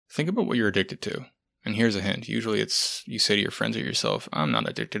Think about what you're addicted to. And here's a hint. Usually it's, you say to your friends or yourself, I'm not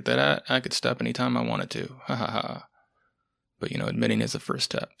addicted to that. I could stop anytime I wanted to. Ha ha ha. But admitting is the first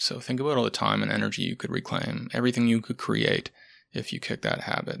step. So think about all the time and energy you could reclaim, everything you could create if you kick that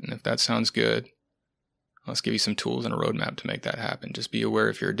habit. And if that sounds good, let's give you some tools and a roadmap to make that happen. Just be aware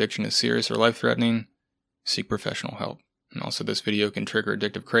if your addiction is serious or life-threatening, seek professional help. And also this video can trigger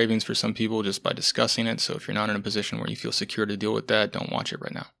addictive cravings for some people just by discussing it. So if you're not in a position where you feel secure to deal with that, don't watch it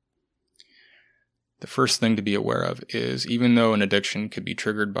right now. The first thing to be aware of is even though an addiction could be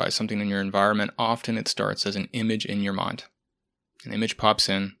triggered by something in your environment, often it starts as an image in your mind. An image pops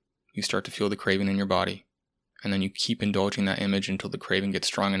in, you start to feel the craving in your body, and then you keep indulging that image until the craving gets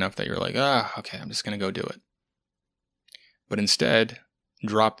strong enough that you're like, okay, I'm just going to go do it. But instead,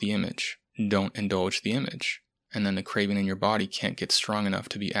 drop the image. Don't indulge the image. And then the craving in your body can't get strong enough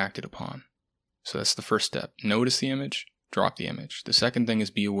to be acted upon. So that's the first step. Notice the image, drop the image. The second thing is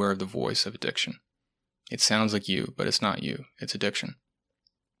be aware of the voice of addiction. It sounds like you, but it's not you. It's addiction.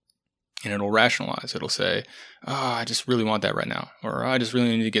 And it'll rationalize. It'll say, I just really want that right now. Or I just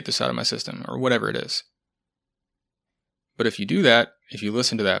really need to get this out of my system. Or whatever it is. But if you do that, if you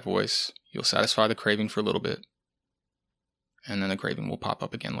listen to that voice, you'll satisfy the craving for a little bit. And then the craving will pop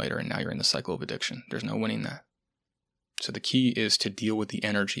up again later. And now you're in the cycle of addiction. There's no winning that. So the key is to deal with the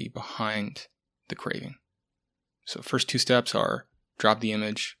energy behind the craving. So first two steps are drop the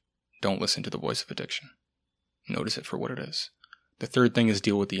image. Don't listen to the voice of addiction. Notice it for what it is. The third thing is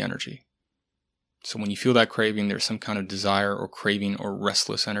deal with the energy. So when you feel that craving, there's some kind of desire or craving or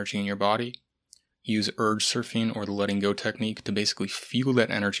restless energy in your body. Use urge surfing or the letting go technique to basically feel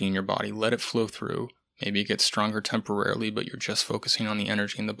that energy in your body. Let it flow through. Maybe it gets stronger temporarily, but you're just focusing on the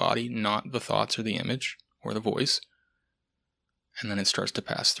energy in the body, not the thoughts or the image or the voice. And then it starts to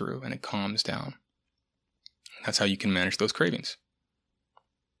pass through and it calms down. That's how you can manage those cravings.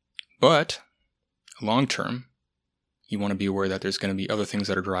 But long term, you want to be aware that there's going to be other things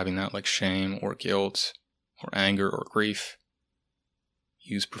that are driving that, like shame or guilt or anger or grief.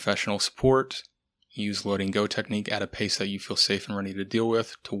 Use professional support. Use letting go technique at a pace that you feel safe and ready to deal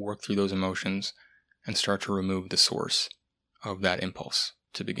with to work through those emotions and start to remove the source of that impulse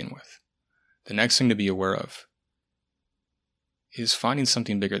to begin with. The next thing to be aware of is finding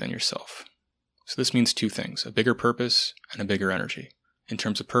something bigger than yourself. So this means two things, a bigger purpose and a bigger energy. In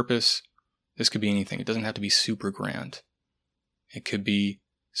terms of purpose, this could be anything. It doesn't have to be super grand. It could be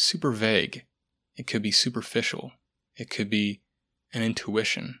super vague. It could be superficial. It could be an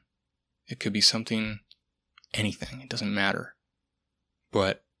intuition. It could be something, anything. It doesn't matter.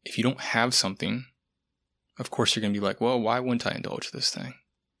 But if you don't have something, of course you're going to be like, well, why wouldn't I indulge this thing?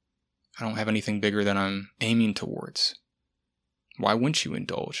 I don't have anything bigger than I'm aiming towards. Why wouldn't you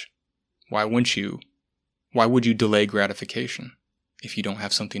indulge? Why would you delay gratification if you don't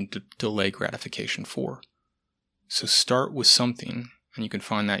have something to delay gratification for? So start with something, and you can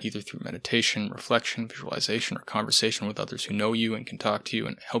find that either through meditation, reflection, visualization, or conversation with others who know you and can talk to you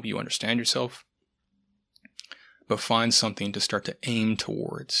and help you understand yourself. But find something to start to aim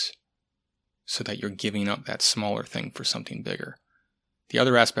towards so that you're giving up that smaller thing for something bigger. The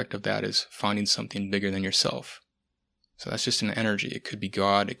other aspect of that is finding something bigger than yourself. So that's just an energy. It could be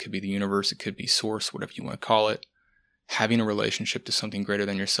God, it could be the universe, it could be source, whatever you want to call it. Having a relationship to something greater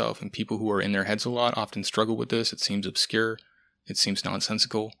than yourself. And people who are in their heads a lot often struggle with this. It seems obscure. It seems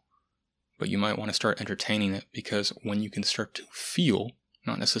nonsensical. But you might want to start entertaining it, because when you can start to feel,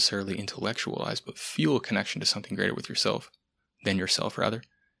 not necessarily intellectualize, but feel a connection to something greater with yourself,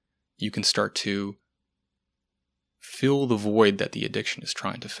 you can start to fill the void that the addiction is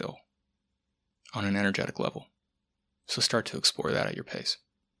trying to fill on an energetic level. So start to explore that at your pace.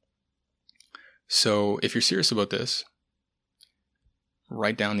 So if you're serious about this,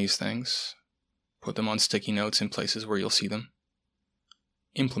 write down these things, put them on sticky notes in places where you'll see them,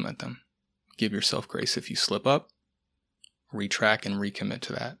 implement them, give yourself grace if you slip up, retrack and recommit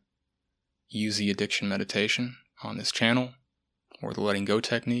to that. Use the addiction meditation on this channel or the letting go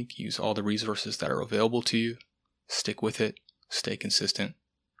technique. Use all the resources that are available to you. Stick with it, stay consistent.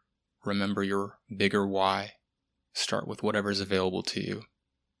 Remember your bigger why. Start with whatever is available to you.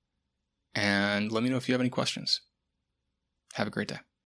 And let me know if you have any questions. Have a great day.